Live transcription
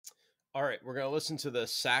All right, we're going to listen to the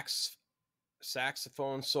saxophone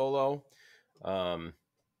solo.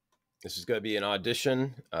 This is going to be an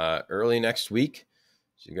audition early next week.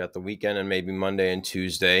 So you got the weekend and maybe Monday and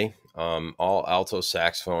Tuesday. All alto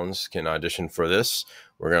saxophones can audition for this.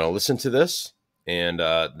 We're going to listen to this, and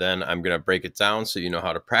then I'm going to break it down so you know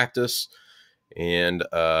how to practice. And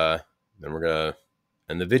then we're going to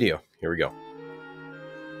end the video. Here we go.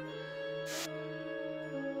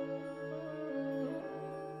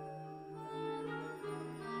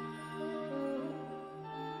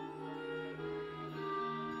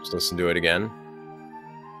 Let's listen to it again.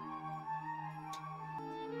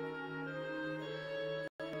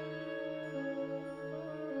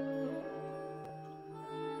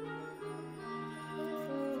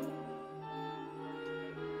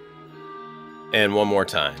 And one more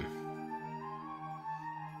time.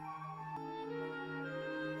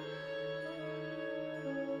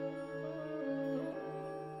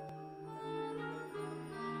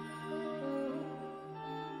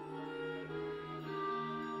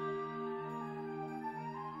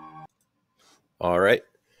 All right.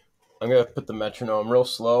 I'm going to put the metronome real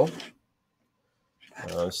slow.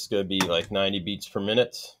 This is going to be like 90 beats per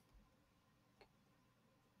minute.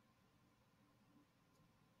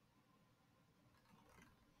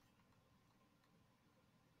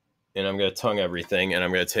 And I'm going to tongue everything, and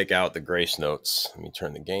I'm going to take out the grace notes. Let me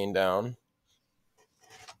turn the gain down.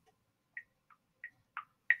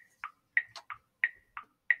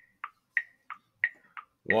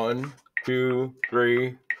 One, two,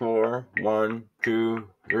 three, four. 1, 2,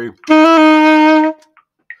 3.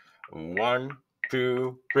 1,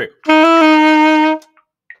 2, 3.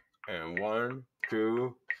 And 1,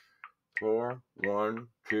 2, 4. 1,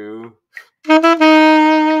 2.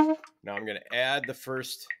 Now I'm going to add the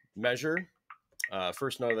first measure,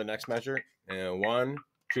 first note of the next measure, and 1,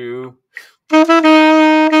 2,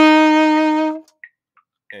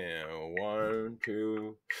 and 1,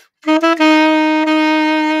 2,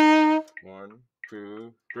 1,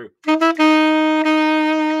 2, 3.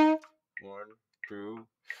 1, 2.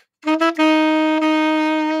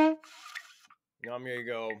 Now I'm going to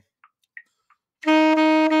go.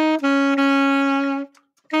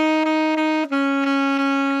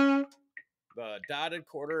 The dotted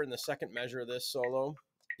quarter in the second measure of this solo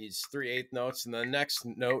is 3/8 notes, and the next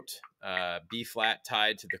note, B flat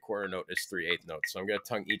tied to the quarter note, is 3/8 notes. So I'm going to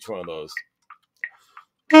tongue each one of those.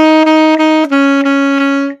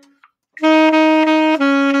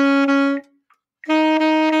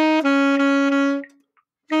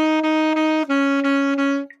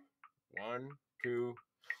 One, two.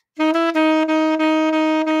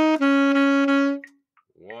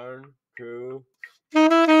 1, 2.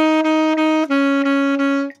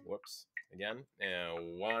 Whoops. Again.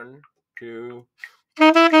 And 1, 2.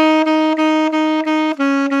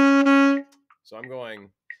 So I'm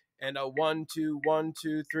going, and a 1, 2, 1,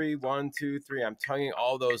 2, 3, 1, 2, 3. I'm tonguing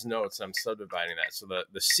all those notes. I'm subdividing that. So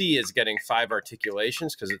the C is getting 5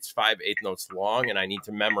 articulations because it's 5/8 notes long, and I need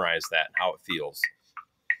to memorize that, how it feels.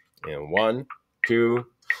 And 1, 2.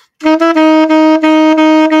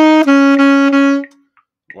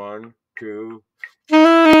 1, 2.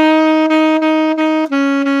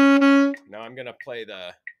 Now I'm going to play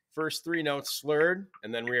the first 3 notes slurred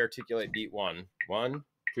and then rearticulate beat 1. 1,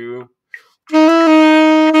 2.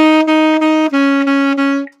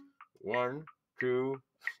 1, 2.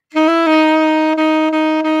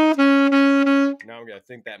 Now I'm going to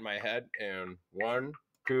think that in my head. And 1,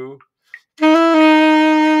 2.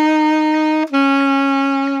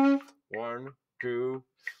 1, 2.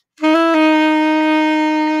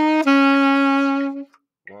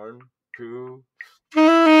 1, 2.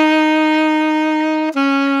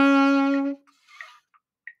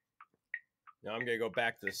 Now I'm going to go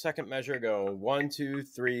back to the second measure. Go 1, 2,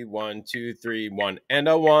 3, 1, 2, 3, 1, and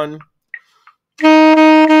a 1.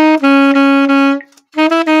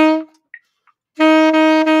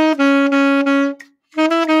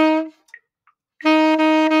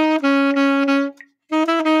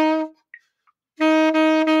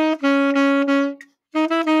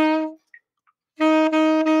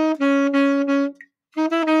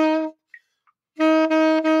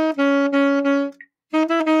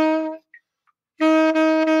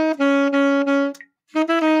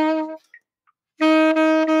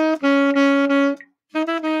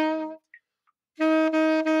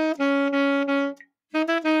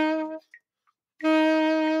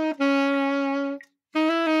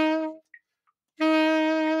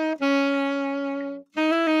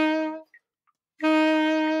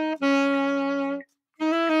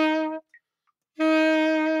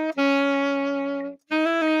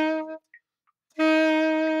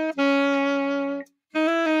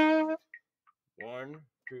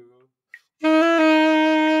 two.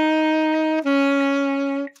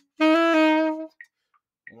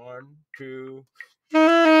 1, 2.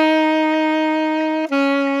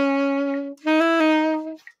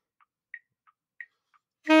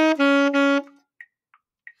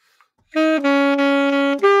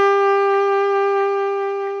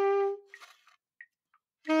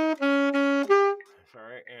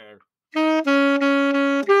 Sorry, and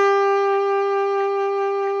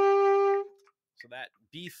so that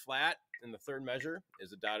B flat in the third measure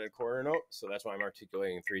is a dotted quarter note, so that's why I'm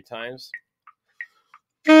articulating 3 times.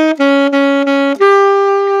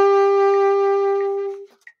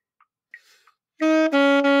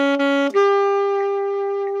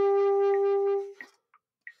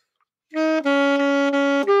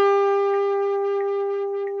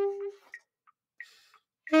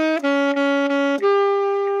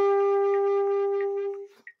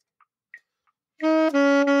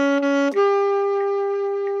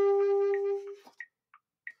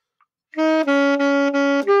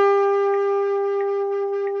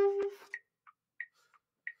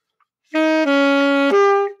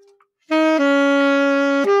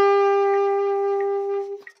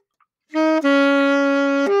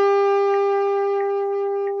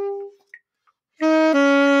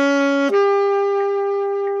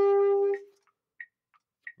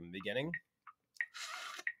 From the beginning.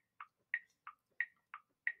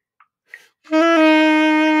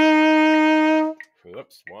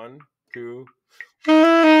 Whoops, 1, 2.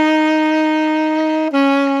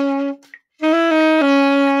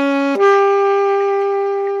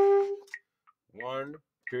 1,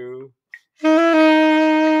 2.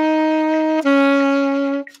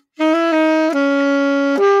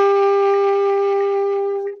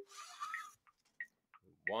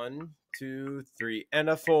 1, 2, 3, and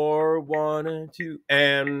a 4, 1 and 2,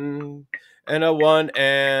 and a 1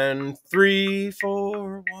 and 3,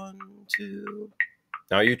 4, 1, 2.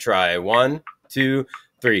 Now you try 1, 2,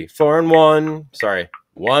 3, 4 and 1. Sorry,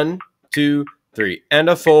 1, 2, 3, and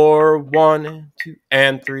a 4, 1, 2,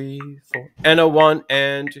 and 3, 4, and a 1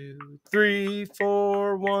 and 2, 3,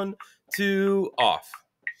 4, 1, 2, off.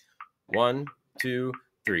 1, 2,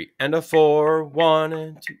 3, and a 4, 1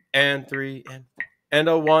 and 2, and 3, and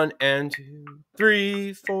a 1 and 2,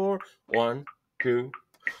 3, 4, 1, 2.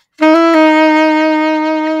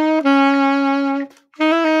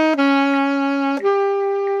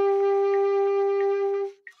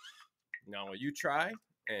 Now you try,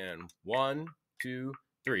 and 1, 2,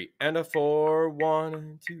 3, and a 4, 1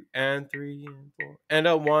 and 2, and 3 and 4, and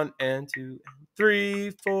a 1 and 2, and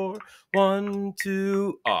 3, 4, 1,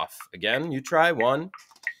 2, off. Again, you try 1,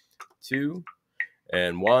 2,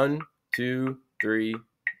 and 1, 2, 3.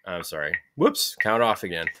 I'm sorry. Whoops. Count off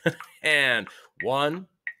again. And 1,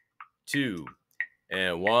 2,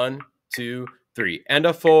 and 1, 2, 3, and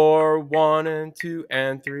a 4, 1 and 2,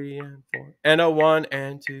 and 3 and 4, and a 1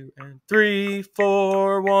 and 2, and 3,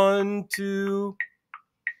 4, 1, 2.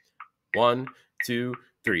 1, 2,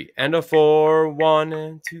 3, and a 4, 1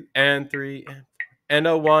 and 2, and 3 and 4, and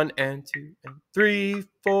a 1 and 2, and 3,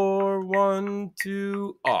 4, 1,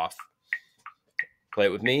 2, off. Play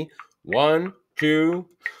it with me. 1, 2.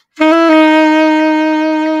 1.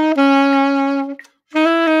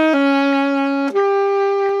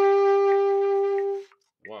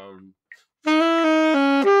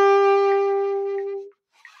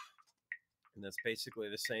 And that's basically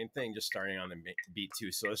the same thing, just starting on the beat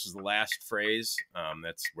 2. So this is the last phrase.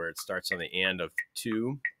 That's where it starts on the and of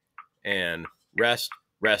 2. And rest,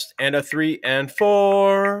 rest, and a 3 and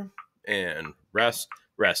 4. And rest,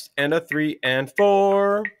 rest, and a 3 and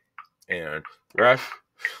 4. And rest.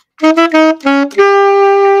 1,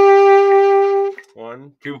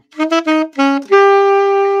 2.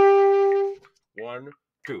 1,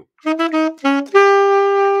 2.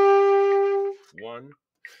 1.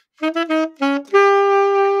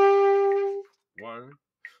 1.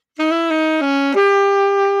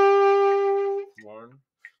 1.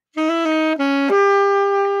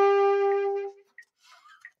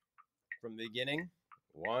 From the beginning.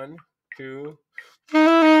 1, 2.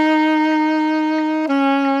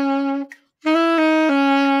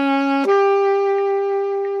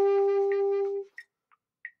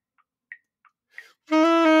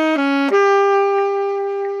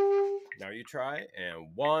 Now you try, and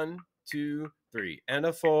 1, 2, 3, and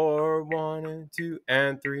a 4, 1 and 2,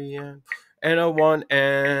 and 3 and a 1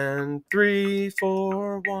 and 3,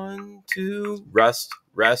 4, 1, 2. Rest,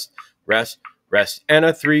 rest, rest, rest, and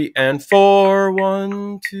a 3 and 4,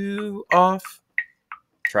 1, 2, off.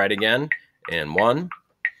 Try it again, and 1,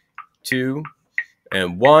 2,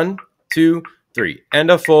 and 1, 2, 3 and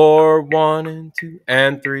a 4, 1 and 2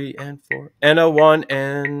 and 3 and 4 and a 1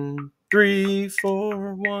 and 3,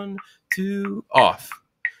 4, 1, 2, off.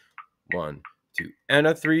 1, 2 and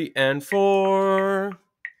a 3 and 4. I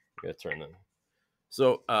gotta turn them.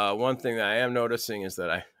 So one thing that I am noticing is that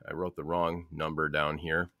I wrote the wrong number down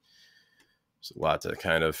here. There's a lot to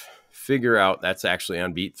kind of figure out. That's actually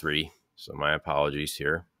on beat 3. So my apologies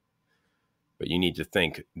here. But you need to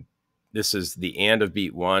think this is the and of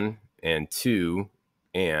beat 1 and 2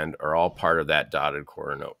 and are all part of that dotted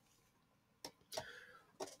quarter note.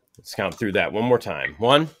 Let's count through that one more time.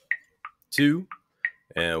 1, 2,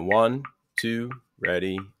 and 1, 2,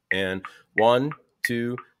 ready, and 1,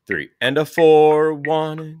 2, 3, and a 4,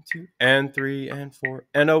 1 and 2 and 3 and 4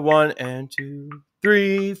 and a 1 and 2,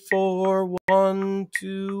 3, 4, 1,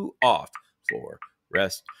 2, off, 4,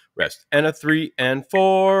 rest, rest, and a 3 and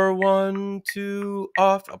 4, 1, 2,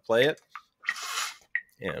 off. I'll play it.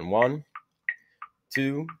 And 1,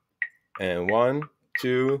 2, and 1,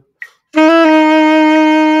 2.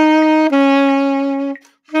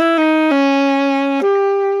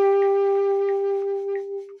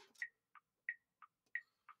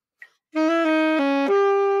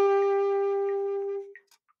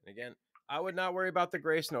 Again, I would not worry about the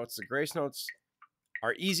grace notes. The grace notes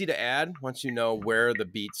are easy to add once you know where the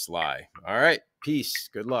beats lie. All right, peace,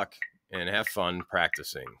 good luck, and have fun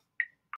practicing.